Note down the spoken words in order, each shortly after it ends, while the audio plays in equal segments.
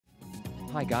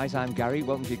Hi guys, I'm Gary.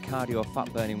 Welcome to your cardio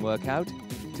fat burning workout.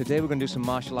 Today we're going to do some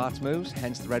martial arts moves,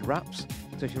 hence the red wraps.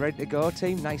 So if you're ready to go,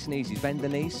 team, nice and easy. Bend the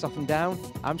knees, soften down.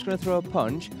 I'm just going to throw a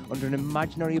punch under an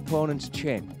imaginary opponent's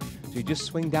chin. So you just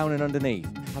swing down and underneath.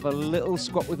 Have a little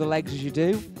squat with the legs as you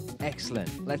do.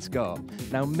 Excellent. Let's go.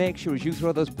 Now make sure as you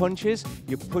throw those punches,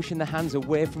 you're pushing the hands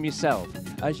away from yourself.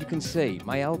 As you can see,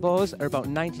 my elbows are about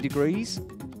 90 degrees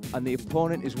and the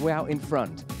opponent is way out in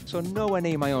front. So nowhere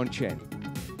near my own chin.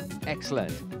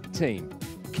 Excellent. Team,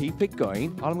 keep it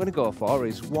going. All I'm going to go for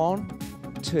is 1,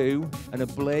 2, and a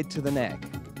blade to the neck.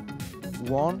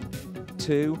 1,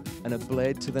 2, and a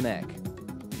blade to the neck.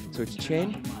 So it's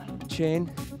chin,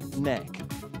 chin, neck.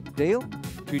 Deal?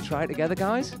 Should we try it together,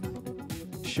 guys?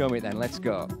 Show me then. Let's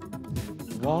go.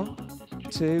 1,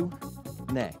 2,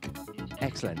 neck.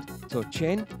 Excellent. So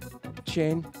chin,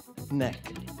 chin,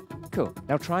 neck. Cool.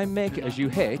 Now try and make it as you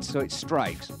hit so it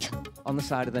strikes on the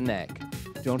side of the neck.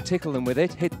 Don't tickle them with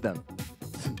it, hit them.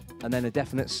 And then a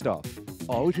definite stop.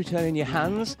 Always returning your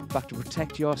hands back to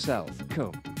protect yourself.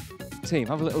 Cool. Team,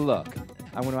 have a little look.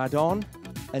 I'm going to add on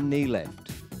a knee lift.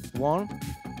 1,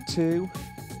 2,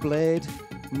 blade,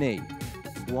 knee.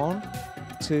 1,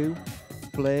 2,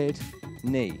 blade,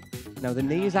 knee. Now the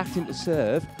knee is acting to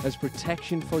serve as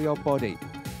protection for your body.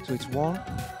 So it's 1,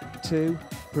 2,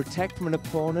 protect from an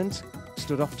opponent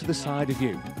stood off to the side of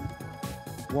you.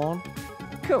 1,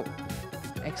 cool.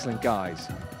 Excellent, guys.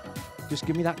 Just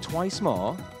give me that twice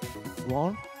more.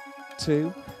 1,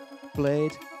 2,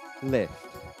 blade, lift.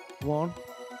 1,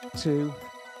 2,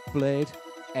 blade.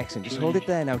 Excellent. Just hold it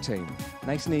there now, team.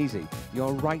 Nice and easy.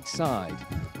 Your right side.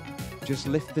 Just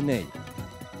lift the knee.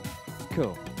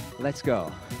 Cool. Let's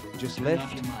go. Just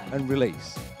lift and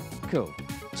release. Cool.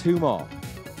 2 more.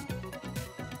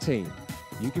 Team,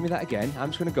 you give me that again. I'm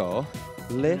just going to go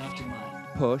lift,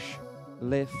 push,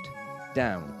 lift,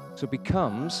 down. So it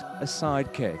becomes a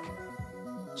side kick.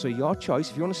 So your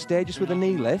choice, if you want to stay just with a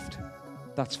knee lift,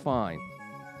 that's fine.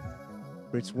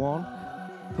 But it's 1,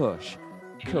 push.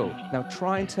 Cool. Now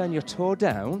try and turn your toe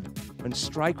down and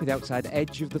strike with the outside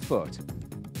edge of the foot.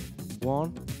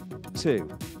 1, 2.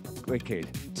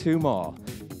 Wicked. 2 more.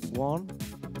 1,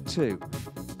 2.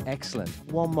 Excellent.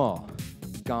 1 more.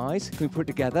 Guys, can we put it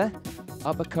together?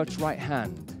 Uppercut right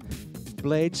hand.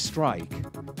 Blade strike.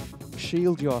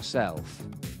 Shield yourself.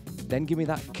 Then give me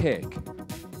that kick.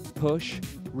 Push,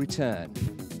 return.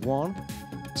 1,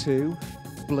 2,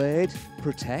 blade,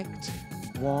 protect.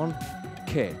 1,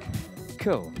 kick.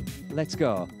 Cool. Let's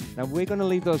go. Now we're going to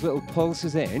leave those little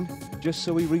pulses in just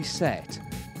so we reset.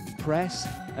 Press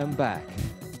and back.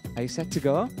 Are you set to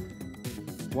go?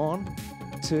 1,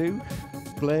 2,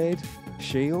 blade,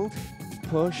 shield,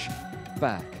 push,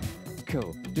 back.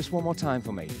 Cool. Just one more time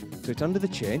for me. So it's under the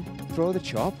chin, throw the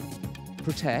chop,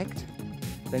 protect,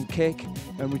 then kick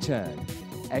and return.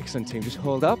 Excellent, team. Just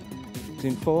hold up. It's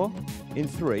in 4, in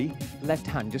 3, left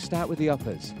hand. Just start with the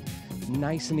uppers.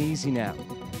 Nice and easy now.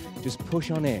 Just push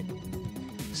on in.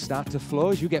 Start to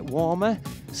flow as you get warmer.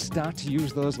 Start to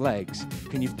use those legs.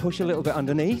 Can you push a little bit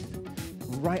underneath?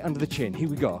 Right under the chin. Here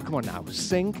we go. Come on now.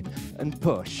 Sink and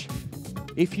push.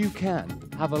 If you can,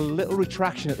 have a little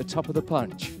retraction at the top of the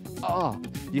punch. Oh,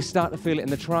 you start to feel it in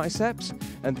the triceps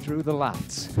and through the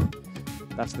lats.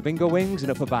 That's the bingo wings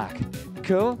and upper back.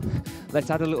 Cool. Let's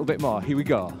add a little bit more. Here we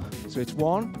go. So it's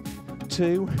 1,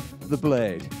 2, the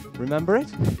blade. Remember it?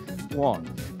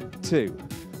 1, 2,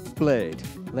 blade.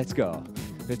 Let's go.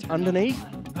 It's underneath,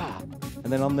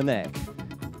 and then on the neck.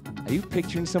 Are you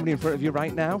picturing somebody in front of you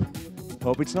right now?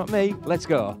 Hope it's not me. Let's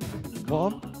go.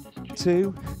 1,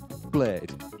 2,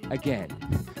 blade. Again.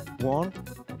 1,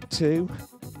 2,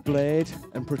 blade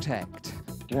and protect.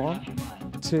 1,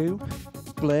 2,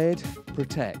 blade,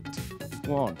 protect.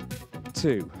 1,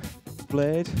 2,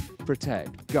 blade,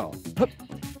 protect. Go. Hup.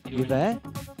 You there?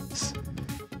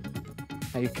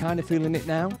 Are you kind of feeling it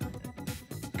now?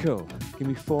 Cool. Give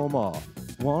me 4 more.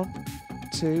 1,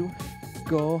 2,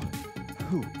 go.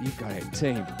 Ooh, you got it,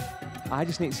 team. I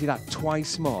just need to see that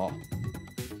twice more.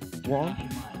 1,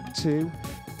 2,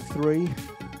 3,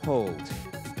 hold.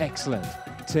 Excellent.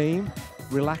 Team,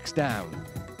 relax down.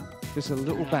 Just a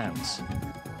little bounce.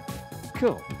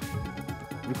 Cool.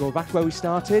 We go back where we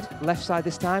started. Left side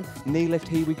this time. Knee lift,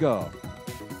 here we go.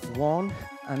 1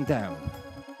 and down.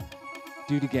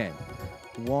 Do it again.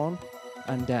 1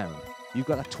 and down. You've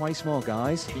got that twice more,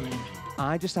 guys.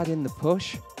 I just add in the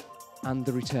push and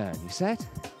the return. You set?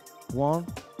 1,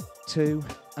 2,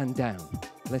 and down.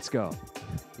 Let's go.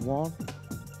 1,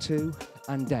 2,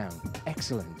 and down.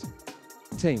 Excellent.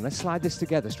 Team, let's slide this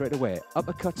together straight away.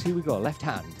 Uppercut, here we go. Left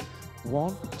hand.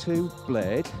 1, 2,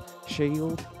 blade,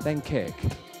 shield, then kick.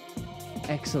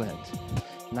 Excellent.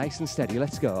 Nice and steady,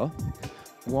 let's go.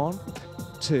 1,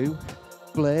 2,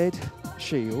 blade,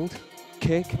 shield,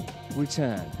 kick,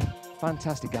 return.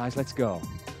 Fantastic, guys, let's go.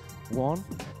 1,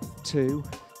 2,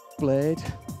 blade,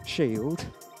 shield,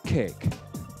 kick.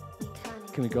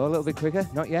 Can we go a little bit quicker?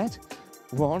 Not yet.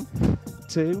 1,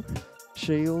 2,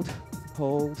 shield,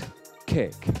 hold,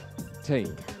 kick.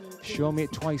 Team, show me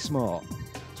it twice more.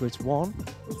 So it's 1,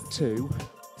 2,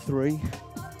 3,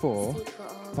 4,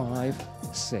 5,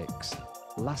 6.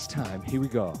 Last time, here we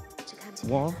go.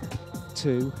 1,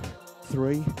 2,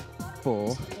 3,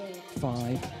 4,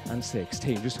 5, and 6.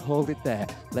 Team, just hold it there.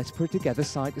 Let's put it together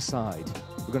side to side.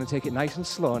 We're going to take it nice and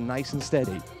slow and nice and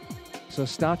steady. So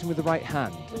starting with the right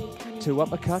hand. 2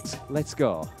 uppercuts, let's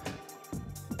go.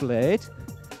 Blade,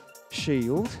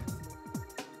 shield,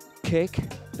 kick,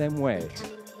 then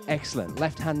wait. Excellent.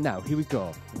 Left hand now, here we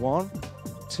go. 1,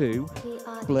 2,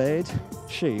 blade,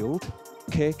 shield,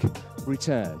 kick,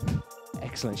 return.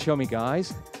 Excellent. Show me,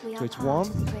 guys. So it's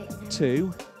 1,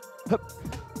 2, hup.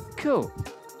 Cool.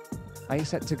 Are you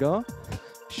set to go?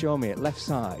 Show me it. Left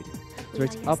side. So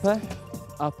it's upper,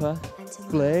 upper,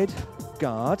 blade,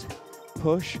 guard,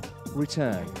 push,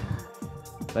 return.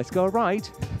 Let's go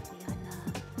right.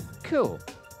 Cool.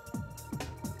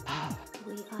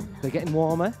 They're getting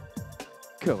warmer.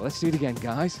 Cool. Let's do it again,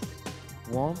 guys.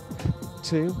 1,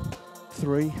 2,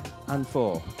 3, and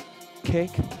 4.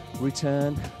 Kick,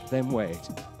 return, then wait.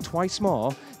 Twice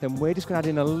more, then we're just going to add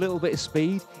in a little bit of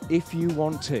speed if you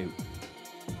want to.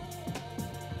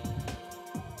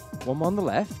 1 more on the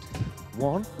left.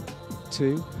 1,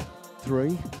 2,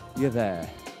 3, you're there.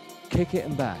 Kick it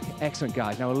and back. Excellent,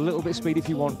 guys. Now a little bit of speed if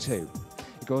you want to.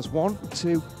 It goes 1,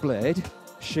 2, blade,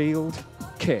 shield,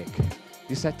 kick.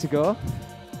 You set to go?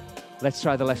 Let's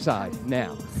try the left side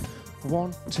now.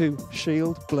 1, 2,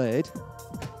 shield, blade,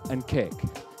 and kick.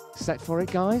 Set for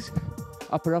it, guys.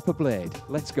 Upper, upper, blade.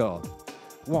 Let's go.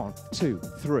 1, 2,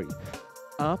 3.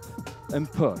 Up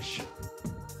and push.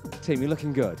 Team, you're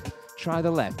looking good. Try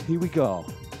the left. Here we go.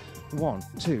 1,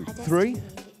 2, 3.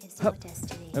 Up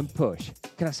and push.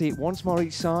 Can I see it once more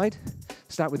each side?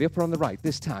 Start with the upper on the right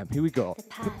this time. Here we go. The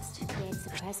past creates the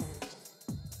present.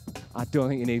 I don't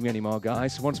think you need me anymore,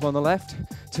 guys. Once more on the left.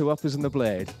 2 uppers and the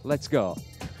blade. Let's go.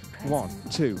 1,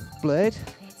 2, blade,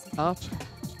 up,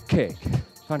 kick.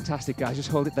 Fantastic, guys. Just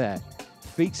hold it there.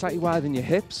 Feet slightly wider than your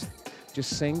hips.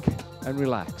 Just sink and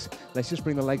relax. Let's just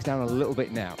bring the legs down a little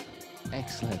bit now.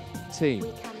 Excellent. Team,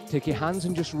 take your hands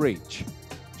and just reach.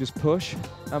 Just push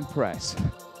and press.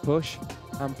 Push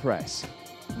and press.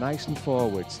 Nice and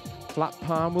forwards. Flat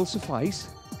palm will suffice.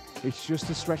 It's just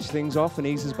to stretch things off and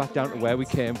ease us back down to where we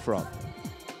came from.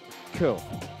 Cool.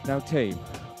 Now, team,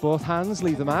 both hands,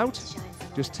 leave them out.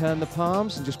 Just turn the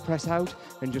palms and just press out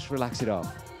and just relax it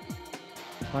off.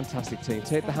 Fantastic, team.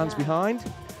 Take the hands behind,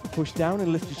 push down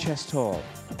and lift your chest tall.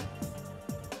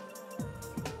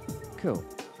 Cool.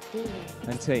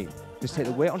 And team, just take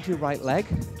the weight onto your right leg,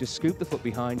 just scoop the foot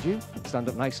behind you, stand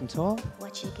up nice and tall,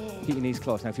 keep your knees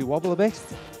close. Now if you wobble a bit,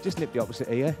 just nip the opposite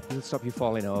ear, it'll stop you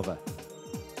falling over.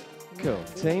 Cool.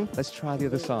 Team, let's try the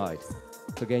other side.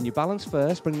 So again, you balance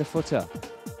first, bring the foot up.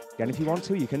 Again, if you want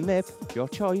to, you can nip, your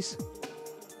choice.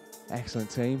 Excellent,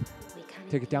 team.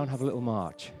 Take it down, have a little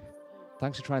march.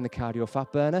 Thanks for trying the cardio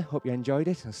fat burner. Hope you enjoyed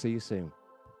it. I'll see you soon.